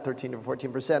get to that 13 to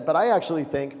 14%. But I actually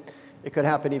think it could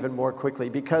happen even more quickly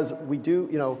because we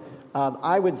do,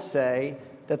 I would say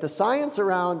that the science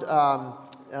around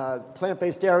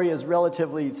plant-based dairy is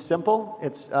relatively simple.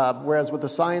 It's whereas with the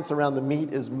science around the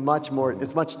meat is much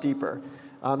deeper.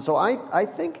 So I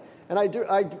think, and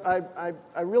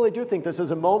I really do think this is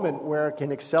a moment where it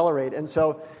can accelerate. And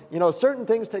so, certain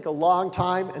things take a long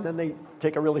time and then they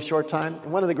take a really short time.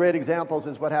 And one of the great examples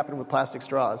is what happened with plastic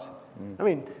straws. I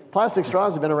mean, plastic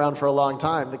straws have been around for a long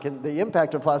time. The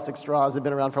impact of plastic straws have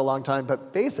been around for a long time.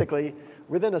 But basically,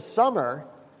 within a summer,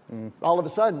 all of a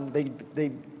sudden,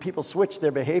 people switch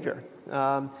their behavior.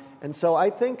 And so I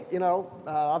think,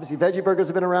 obviously veggie burgers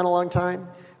have been around a long time.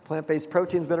 Plant-based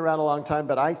protein's been around a long time.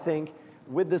 But I think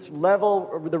with this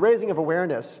level, with the raising of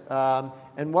awareness,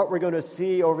 and what we're going to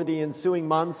see over the ensuing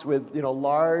months with,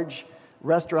 large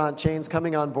restaurant chains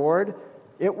coming on board,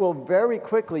 it will very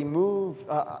quickly move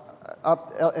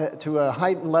up to a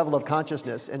heightened level of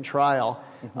consciousness and trial.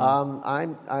 I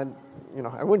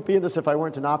wouldn't be in this if I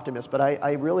weren't an optimist, but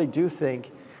I really do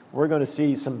think we're going to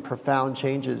see some profound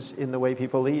changes in the way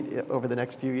people eat over the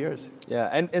next few years. Yeah,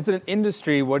 and as an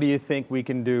industry, what do you think we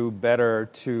can do better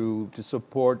to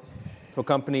support for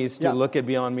companies to look at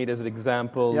Beyond Meat as an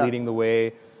example, leading the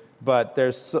way? But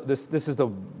this is the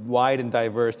wide and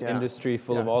diverse industry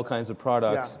full of all kinds of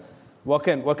products. What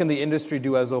can the industry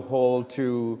do as a whole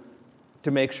to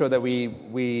make sure that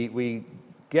we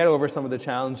get over some of the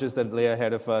challenges that lay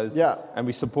ahead of us, and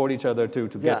we support each other to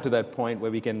get to that point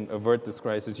where we can avert this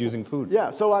crisis using food?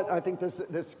 Yeah, so I think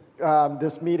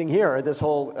this meeting here, this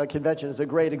whole convention is a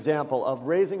great example of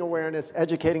raising awareness,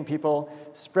 educating people,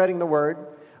 spreading the word.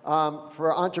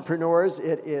 For entrepreneurs,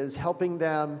 it is helping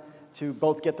them to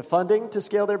both get the funding to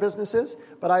scale their businesses,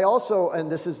 but I also, and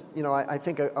this is, I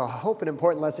think a hope and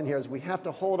important lesson here is we have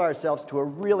to hold ourselves to a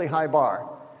really high bar.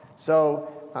 So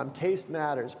taste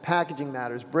matters, packaging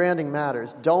matters, branding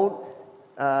matters. Don't,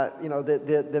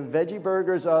 the veggie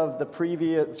burgers of the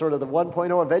previous, sort of the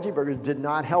 1.0 of veggie burgers did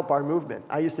not help our movement.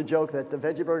 I used to joke that the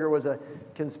veggie burger was a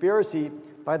conspiracy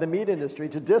by the meat industry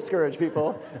to discourage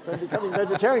people from becoming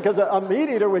vegetarian, because a meat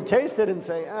eater would taste it and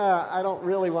say, I don't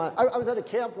really want. I was at a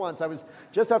camp once.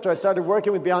 Just after I started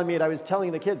working with Beyond Meat, I was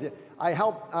telling the kids, I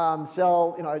help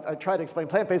sell, I tried to explain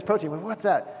plant-based protein. What's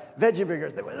that? Veggie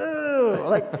burgers. They went,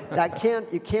 like that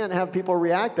you can't have people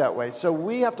react that way. So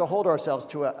we have to hold ourselves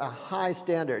to a high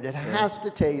standard. It has to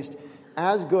taste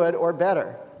as good or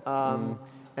better.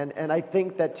 And I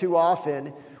think that too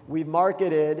often we've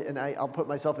marketed, and I'll put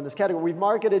myself in this category, we've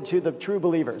marketed to the true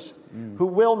believers who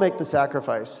will make the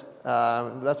sacrifice.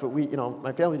 That's what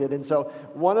my family did. And so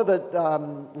one of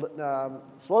the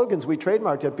slogans we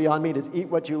trademarked at Beyond Meat is eat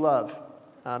what you love,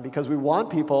 because we want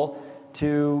people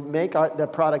to make the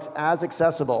products as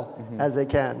accessible as they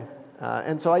can.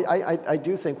 And so I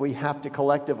do think we have to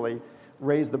collectively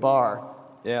raise the bar.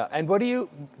 Yeah, and what do you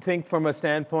think from a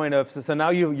standpoint of, so now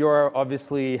you're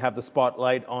obviously have the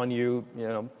spotlight on you,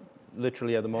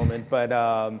 literally at the moment,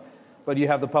 but you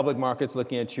have the public markets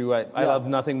looking at you. I love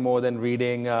nothing more than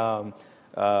reading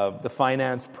the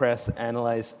finance press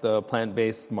analyze the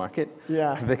plant-based market.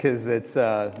 Yeah. Because it's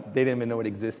they didn't even know it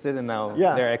existed, and now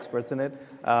they're experts in it.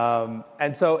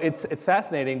 And so it's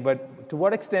fascinating. But to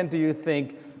what extent do you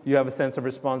think you have a sense of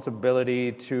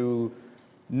responsibility to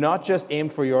not just aim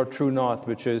for your true north,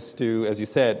 which is to, as you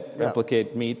said,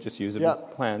 replicate meat, just use it with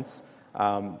plants,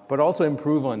 but also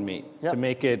improve on meat to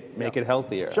make it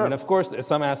healthier. Sure. I mean, of course, there's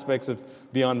some aspects of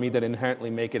Beyond Meat that inherently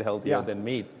make it healthier than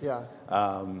meat. Yeah.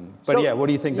 What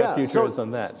do you think the future is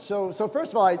on that? So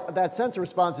first of all, that sense of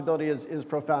responsibility is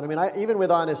profound. I mean, even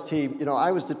with Honest Tea,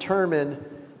 I was determined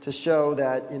to show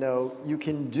that you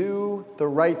can do the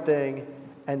right thing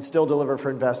and still deliver for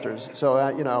investors. So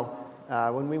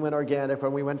when we went organic,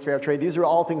 when we went fair trade, these are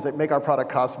all things that make our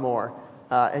product cost more.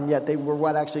 And yet they were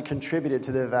what actually contributed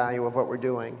to the value of what we're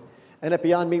doing. And at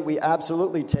Beyond Meat, we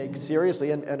absolutely take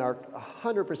seriously and are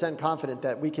 100% confident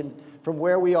that we can, from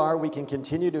where we are, we can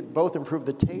continue to both improve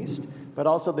the taste, but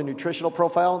also the nutritional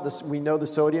profile. We know the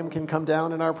sodium can come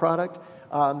down in our product.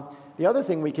 The other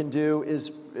thing we can do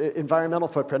is environmental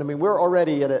footprint. I mean, we're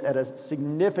already at a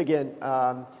significant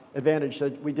advantage. So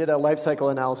we did a life cycle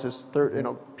analysis,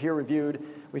 peer-reviewed.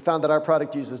 We found that our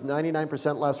product uses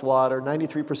 99% less water,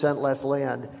 93% less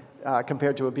land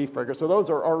compared to a beef burger. So those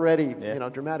are already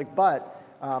dramatic. But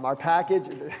our package,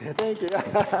 thank you.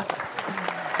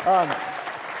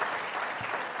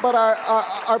 But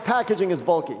our packaging is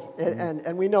bulky,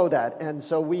 and we know that, and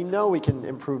so we know we can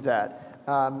improve that.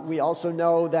 We also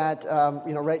know that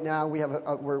right now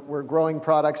we're growing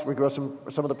products. We grow some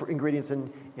of the ingredients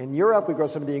in Europe. We grow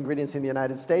some of the ingredients in the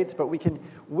United States. But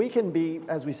we can be,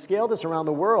 as we scale this around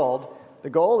the world, the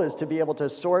goal is to be able to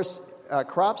source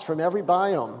crops from every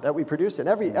biome that we produce in.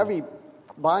 Every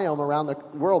biome around the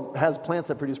world has plants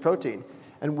that produce protein.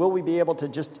 And will we be able to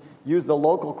just use the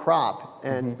local crop?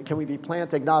 And can we be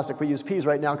plant agnostic? We use peas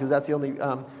right now because that's the only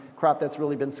crop that's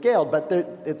really been scaled, but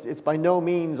it's by no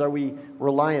means are we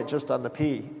reliant just on the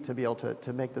pea to be able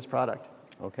to make this product.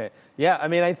 Okay. Yeah, I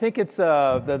mean, I think it's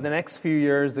the next few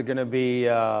years are going to be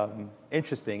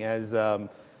interesting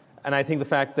and I think the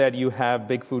fact that you have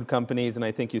big food companies, and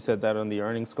I think you said that on the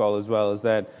earnings call as well, is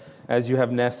that as you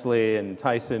have Nestle and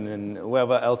Tyson and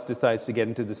whoever else decides to get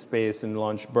into the space and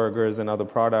launch burgers and other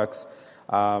products,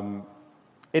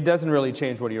 it doesn't really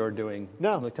change what you're doing.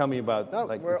 No. Tell me about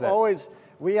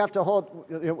we have to hold,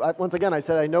 once again, I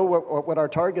said, I know what our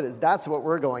target is. That's what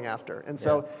we're going after. And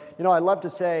so, I love to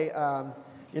say, a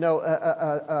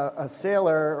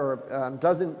sailor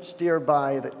doesn't steer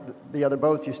by the other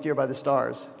boats, you steer by the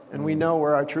stars. And we know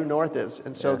where our true north is.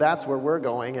 And so that's where we're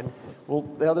going. And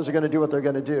the others are going to do what they're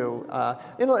going to do.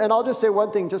 And I'll just say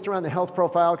one thing just around the health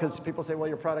profile, because people say, well,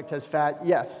 your product has fat.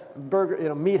 Yes,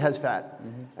 meat has fat.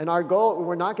 And our goal,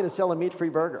 we're not going to sell a meat-free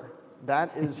burger.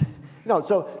 That is...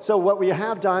 So what we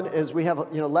have done is we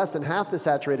have less than half the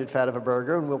saturated fat of a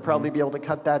burger, and we'll probably be able to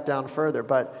cut that down further.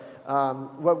 But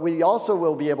what we also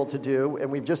will be able to do, and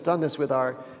we've just done this with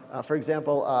our, for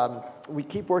example, we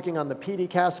keep working on the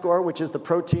PDCAS score, which is the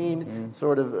protein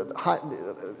sort of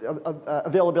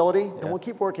availability, and we'll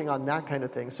keep working on that kind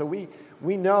of thing. So we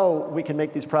know we can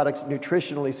make these products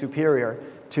nutritionally superior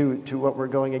to what we're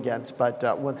going against,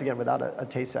 but once again, without a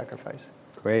taste sacrifice.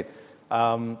 Great.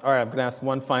 All right, I'm going to ask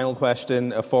one final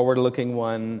question, a forward-looking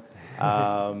one.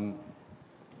 I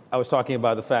was talking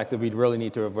about the fact that we'd really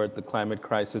need to avert the climate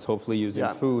crisis, hopefully using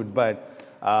food.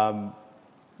 But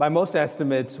by most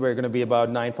estimates, we're going to be about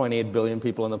 9.8 billion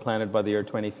people on the planet by the year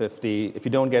 2050. If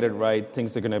you don't get it right,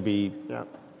 things are going to be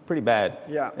pretty bad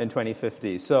in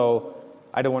 2050. So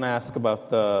I don't want to ask about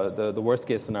the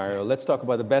worst-case scenario. Let's talk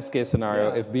about the best-case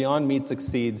scenario. If Beyond Meat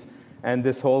succeeds, and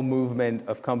this whole movement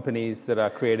of companies that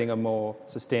are creating a more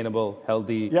sustainable,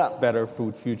 healthy, better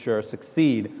food future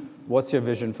succeed, what's your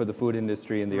vision for the food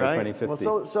industry in the year 2050?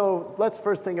 Well, so let's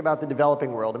first think about the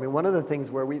developing world. I mean, one of the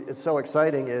things where it's so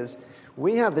exciting is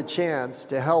we have the chance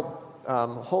to help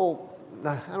whole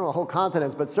I don't know, whole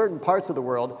continents, but certain parts of the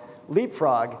world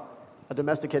leapfrog a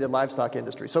domesticated livestock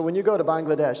industry. So when you go to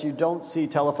Bangladesh, you don't see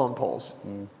telephone poles.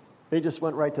 They just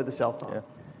went right to the cell phone. Yeah.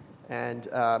 And,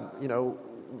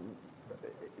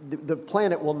 the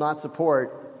planet will not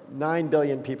support 9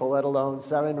 billion people, let alone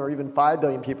 7 or even 5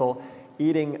 billion people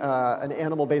eating an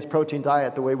animal-based protein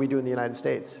diet the way we do in the United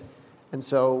States. And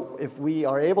so if we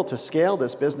are able to scale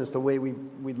this business the way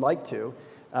we'd like to,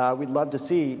 we'd love to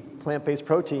see plant-based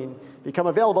protein become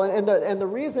available. And the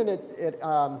reason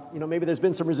maybe there's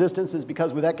been some resistance is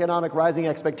because with economic rising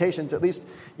expectations, at least,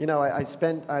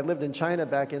 I lived in China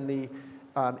back in the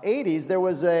 80s, there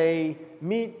was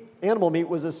animal meat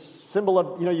was a symbol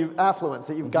of, affluence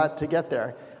that you've got to get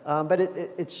there. But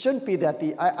it shouldn't be that.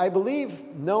 I believe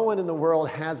no one in the world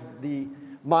has the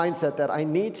mindset that I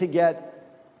need to get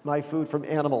my food from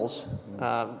animals. They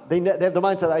have the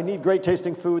mindset, I need great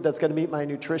tasting food that's going to meet my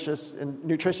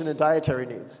nutrition and dietary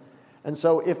needs. And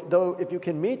so if you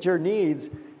can meet your needs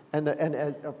and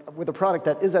with a product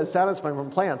that is as satisfying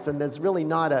from plants, then there's really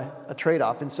not a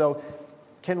trade-off. And so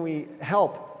can we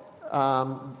help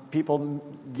people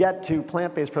get to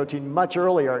plant-based protein much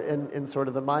earlier in sort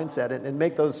of the mindset and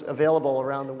make those available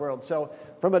around the world? So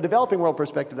from a developing world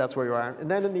perspective, that's where you are.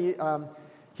 And then in the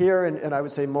here, and I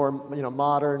would say more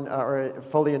modern or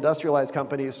fully industrialized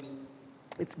companies,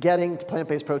 it's getting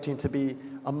plant-based protein to be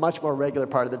a much more regular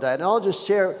part of the diet. And I'll just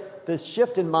share this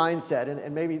shift in mindset,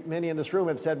 and maybe many in this room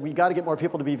have said, we got to get more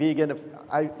people to be vegan.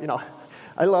 I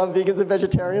love vegans and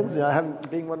vegetarians, I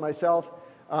haven't being one myself,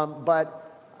 but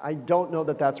I don't know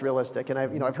that that's realistic. And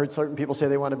I've heard certain people say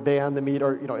they want to ban the meat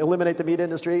or eliminate the meat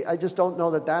industry. I just don't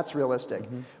know that that's realistic.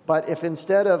 Mm-hmm. But if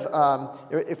instead of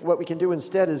if what we can do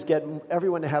instead is get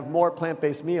everyone to have more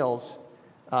plant-based meals,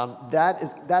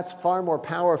 that's far more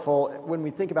powerful when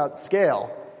we think about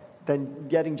scale than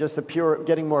getting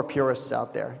more purists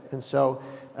out there. And so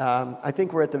I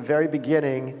think we're at the very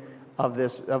beginning of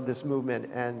this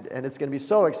movement, and it's going to be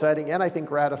so exciting and I think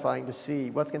gratifying to see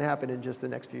what's going to happen in just the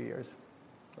next few years.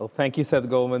 Well, thank you, Seth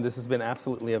Goldman. This has been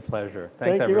absolutely a pleasure.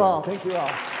 Thanks, Thank you all. Thank you all.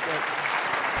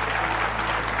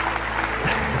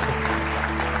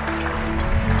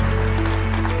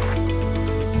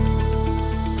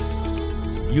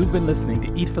 You've been listening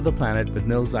to Eat for the Planet with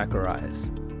Nil Zacharias.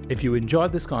 If you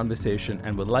enjoyed this conversation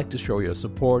and would like to show your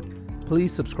support,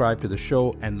 please subscribe to the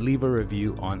show and leave a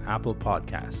review on Apple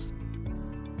Podcasts.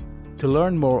 To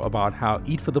learn more about how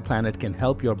Eat for the Planet can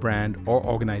help your brand or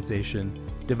organization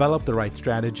develop the right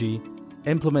strategy,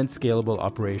 implement scalable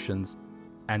operations,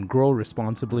 and grow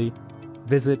responsibly,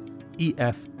 visit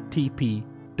EFTP.co.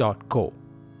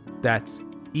 That's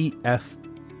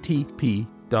EFTP.co.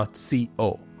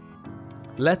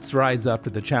 Let's rise up to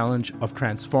the challenge of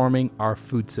transforming our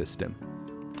food system.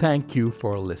 Thank you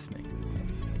for listening.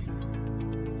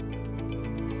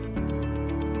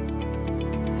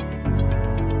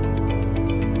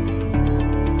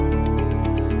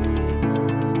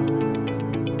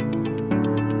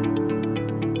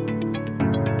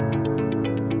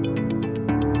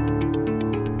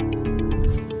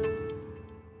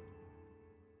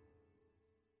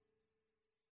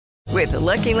 With the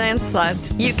Lucky Land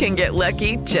Slots, you can get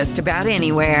lucky just about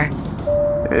anywhere.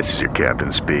 This is your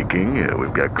captain speaking.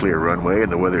 We've got clear runway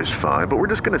and the weather's fine, but we're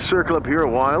just going to circle up here a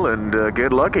while and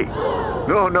get lucky.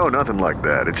 No, nothing like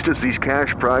that. It's just these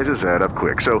cash prizes add up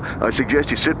quick. So I suggest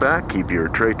you sit back, keep your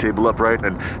tray table upright,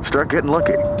 and start getting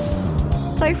lucky.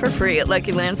 Play for free at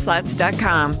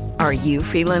LuckyLandSlots.com. Are you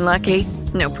feeling lucky?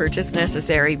 No purchase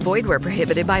necessary. Void where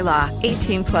prohibited by law.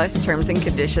 18+ terms and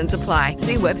conditions apply.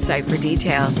 See website for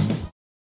details.